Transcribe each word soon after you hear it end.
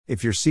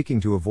If you're seeking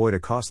to avoid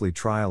a costly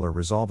trial or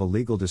resolve a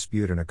legal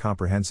dispute in a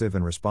comprehensive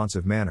and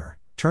responsive manner,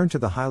 turn to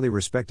the highly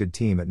respected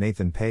team at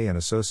Nathan Pay &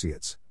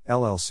 Associates,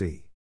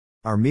 LLC.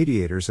 Our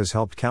mediators has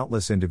helped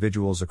countless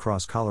individuals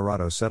across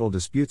Colorado settle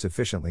disputes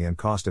efficiently and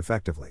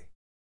cost-effectively.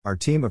 Our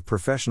team of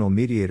professional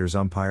mediators,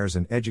 umpires,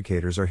 and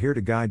educators are here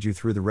to guide you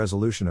through the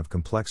resolution of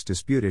complex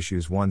dispute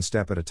issues one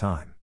step at a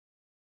time.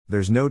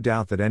 There's no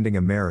doubt that ending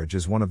a marriage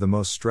is one of the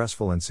most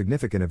stressful and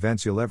significant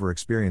events you'll ever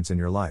experience in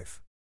your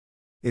life.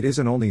 It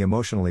isn't only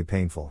emotionally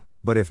painful,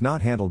 but if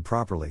not handled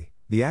properly,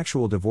 the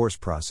actual divorce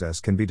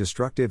process can be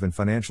destructive and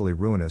financially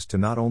ruinous to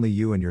not only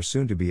you and your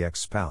soon-to-be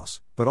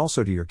ex-spouse, but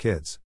also to your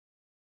kids.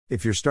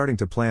 If you're starting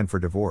to plan for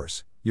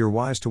divorce, you're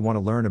wise to want to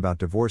learn about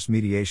divorce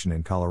mediation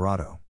in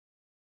Colorado.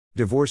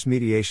 Divorce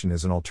mediation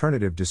is an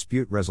alternative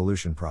dispute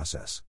resolution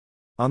process.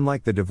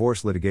 Unlike the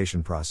divorce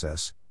litigation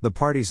process, the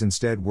parties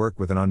instead work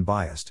with an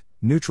unbiased,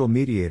 neutral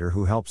mediator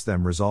who helps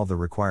them resolve the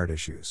required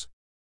issues.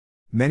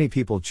 Many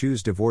people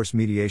choose divorce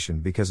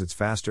mediation because it's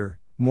faster,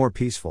 more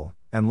peaceful,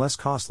 and less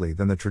costly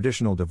than the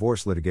traditional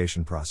divorce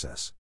litigation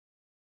process.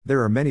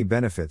 There are many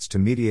benefits to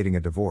mediating a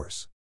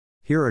divorce.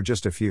 Here are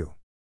just a few.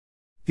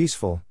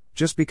 Peaceful.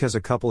 Just because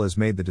a couple has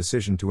made the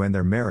decision to end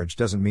their marriage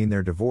doesn't mean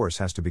their divorce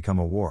has to become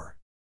a war.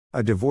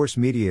 A divorce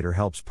mediator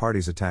helps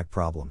parties attack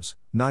problems,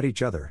 not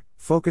each other,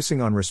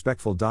 focusing on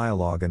respectful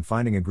dialogue and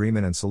finding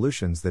agreement and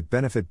solutions that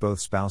benefit both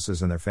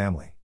spouses and their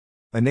family.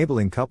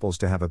 Enabling couples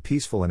to have a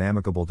peaceful and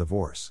amicable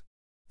divorce.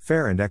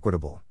 Fair and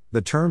equitable.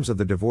 The terms of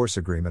the divorce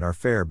agreement are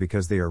fair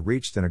because they are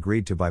reached and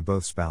agreed to by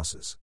both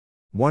spouses.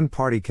 One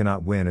party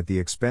cannot win at the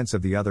expense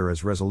of the other,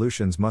 as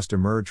resolutions must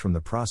emerge from the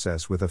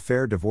process with a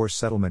fair divorce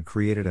settlement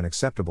created and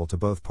acceptable to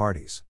both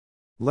parties.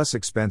 Less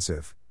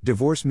expensive.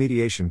 Divorce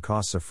mediation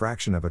costs a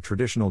fraction of a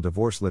traditional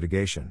divorce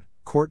litigation,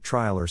 court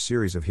trial, or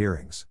series of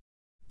hearings.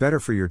 Better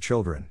for your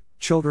children.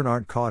 Children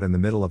aren't caught in the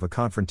middle of a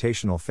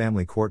confrontational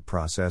family court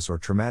process or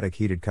traumatic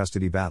heated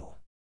custody battle.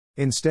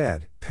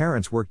 Instead,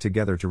 parents work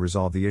together to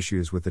resolve the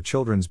issues with the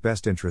children's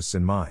best interests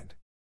in mind.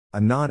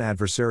 A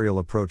non-adversarial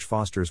approach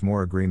fosters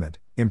more agreement,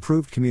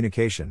 improved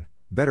communication,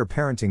 better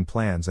parenting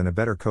plans, and a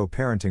better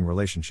co-parenting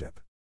relationship.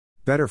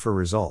 Better for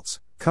results.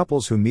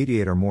 Couples who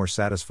mediate are more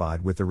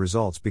satisfied with the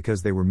results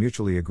because they were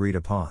mutually agreed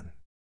upon.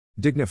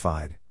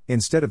 Dignified.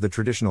 Instead of the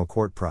traditional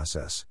court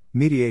process,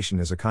 mediation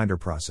is a kinder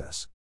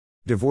process.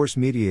 Divorce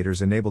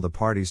mediators enable the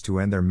parties to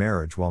end their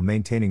marriage while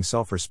maintaining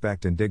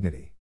self-respect and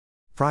dignity.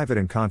 Private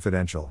and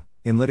confidential.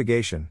 In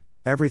litigation,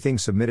 everything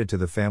submitted to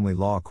the family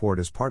law court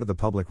is part of the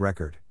public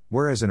record,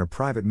 whereas in a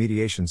private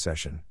mediation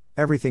session,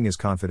 everything is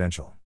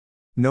confidential.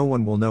 No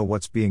one will know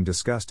what's being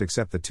discussed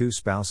except the two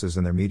spouses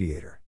and their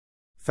mediator.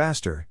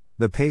 Faster.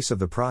 The pace of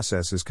the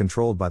process is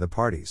controlled by the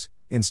parties,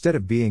 instead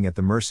of being at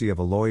the mercy of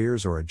a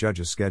lawyer's or a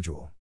judge's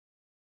schedule.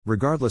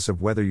 Regardless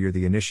of whether you're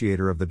the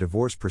initiator of the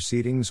divorce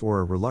proceedings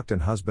or a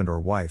reluctant husband or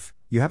wife,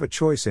 you have a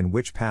choice in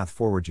which path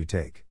forward you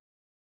take.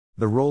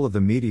 The role of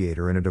the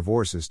mediator in a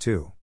divorce is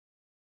to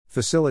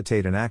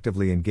facilitate and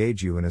actively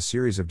engage you in a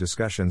series of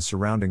discussions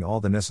surrounding all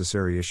the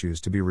necessary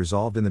issues to be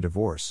resolved in the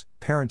divorce: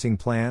 parenting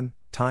plan,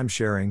 time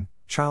sharing,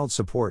 child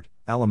support,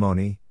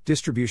 alimony,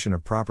 distribution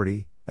of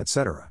property,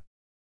 etc.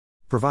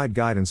 Provide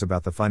guidance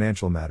about the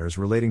financial matters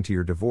relating to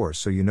your divorce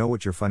so you know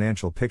what your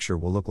financial picture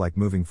will look like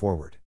moving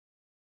forward.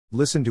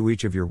 Listen to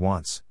each of your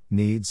wants,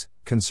 needs,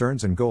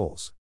 concerns, and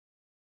goals.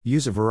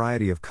 Use a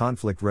variety of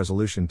conflict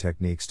resolution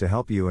techniques to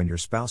help you and your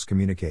spouse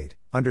communicate,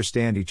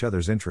 understand each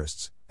other's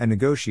interests, and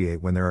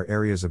negotiate when there are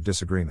areas of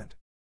disagreement.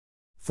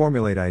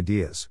 Formulate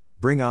ideas,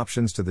 bring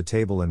options to the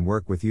table, and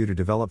work with you to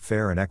develop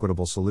fair and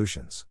equitable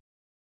solutions.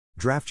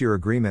 Draft your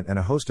agreement and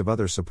a host of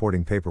other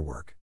supporting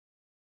paperwork.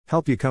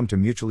 Help you come to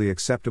mutually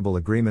acceptable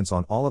agreements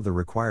on all of the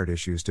required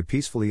issues to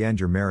peacefully end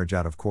your marriage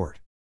out of court.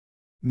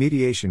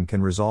 Mediation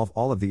can resolve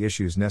all of the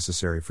issues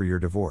necessary for your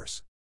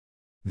divorce.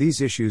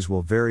 These issues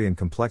will vary in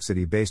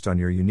complexity based on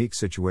your unique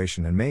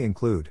situation and may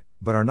include,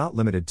 but are not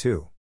limited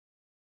to,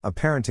 a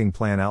parenting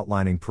plan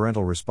outlining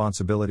parental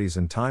responsibilities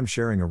and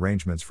time-sharing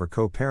arrangements for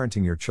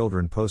co-parenting your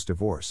children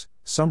post-divorce.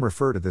 Some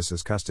refer to this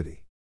as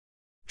custody.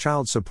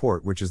 Child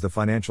support, which is the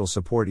financial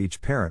support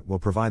each parent will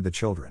provide the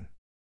children.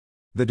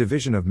 The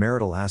division of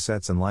marital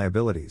assets and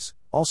liabilities,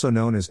 also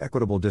known as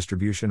equitable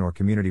distribution or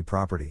community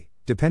property,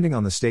 depending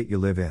on the state you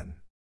live in.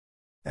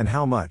 And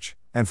how much,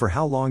 and for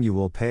how long you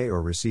will pay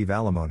or receive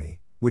alimony,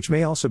 which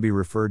may also be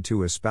referred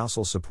to as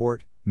spousal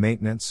support,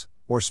 maintenance,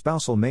 or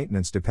spousal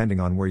maintenance depending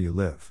on where you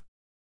live.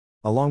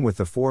 Along with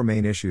the four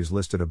main issues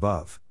listed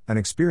above, an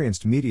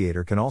experienced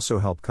mediator can also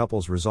help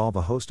couples resolve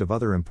a host of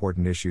other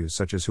important issues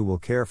such as who will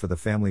care for the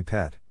family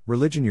pet,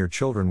 religion your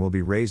children will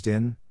be raised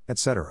in,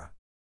 etc.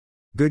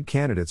 Good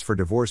candidates for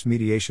divorce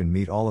mediation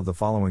meet all of the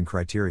following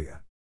criteria.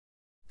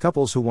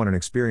 Couples who want an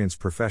experienced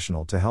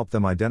professional to help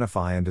them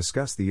identify and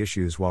discuss the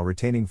issues while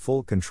retaining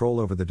full control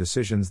over the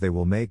decisions they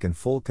will make and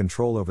full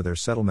control over their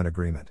settlement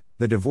agreement.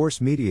 The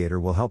divorce mediator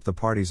will help the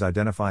parties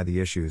identify the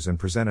issues and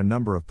present a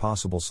number of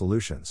possible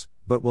solutions,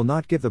 but will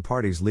not give the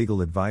parties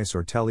legal advice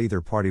or tell either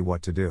party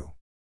what to do.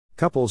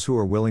 Couples who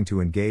are willing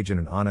to engage in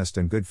an honest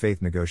and good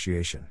faith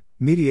negotiation.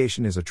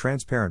 Mediation is a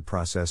transparent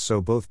process,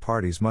 so both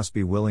parties must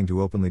be willing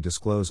to openly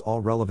disclose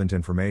all relevant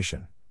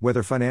information,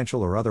 whether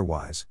financial or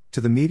otherwise,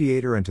 to the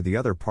mediator and to the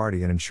other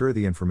party, and ensure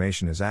the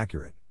information is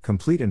accurate,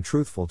 complete and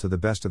truthful to the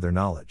best of their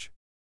knowledge.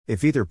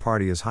 If either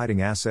party is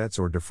hiding assets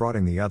or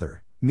defrauding the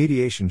other,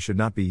 mediation should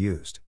not be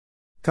used.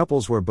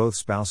 Couples where both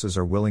spouses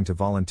are willing to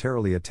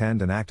voluntarily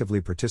attend and actively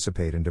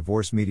participate in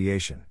divorce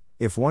mediation.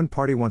 If one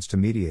party wants to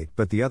mediate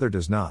but the other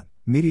does not,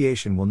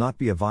 mediation will not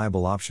be a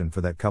viable option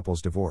for that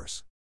couple's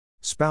divorce.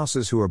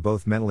 Spouses who are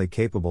both mentally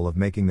capable of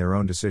making their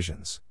own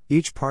decisions.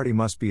 Each party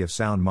must be of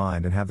sound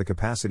mind and have the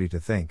capacity to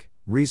think,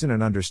 reason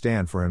and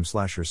understand for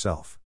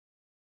him/herself.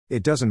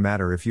 It doesn't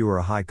matter if you are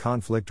a high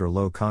conflict or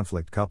low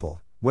conflict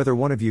couple, whether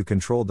one of you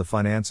controlled the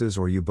finances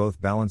or you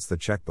both balance the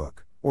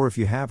checkbook, or if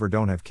you have or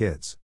don't have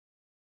kids.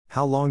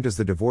 How long does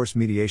the divorce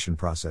mediation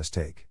process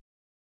take?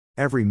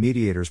 Every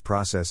mediator's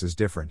process is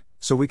different,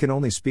 so we can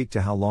only speak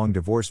to how long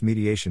divorce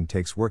mediation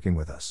takes working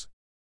with us.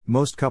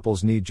 Most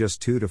couples need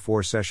just 2 to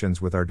 4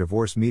 sessions with our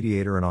divorce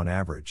mediator, and on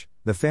average,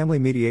 the family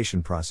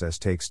mediation process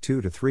takes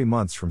 2 to 3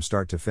 months from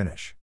start to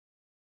finish.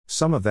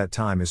 Some of that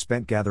time is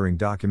spent gathering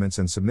documents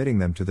and submitting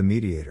them to the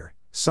mediator,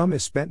 some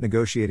is spent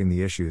negotiating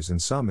the issues,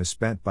 and some is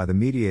spent by the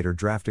mediator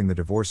drafting the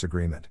divorce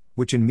agreement,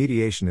 which in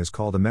mediation is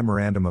called a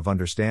memorandum of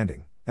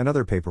understanding, and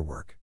other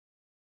paperwork.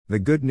 The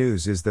good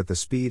news is that the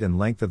speed and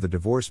length of the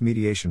divorce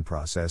mediation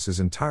process is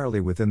entirely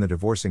within the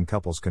divorcing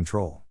couple's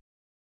control.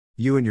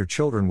 You and your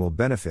children will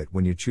benefit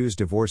when you choose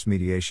divorce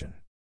mediation.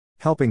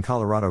 Helping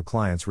Colorado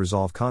clients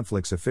resolve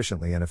conflicts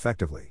efficiently and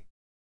effectively.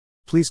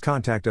 Please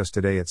contact us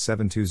today at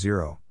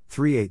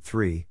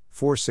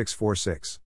 720-383-4646.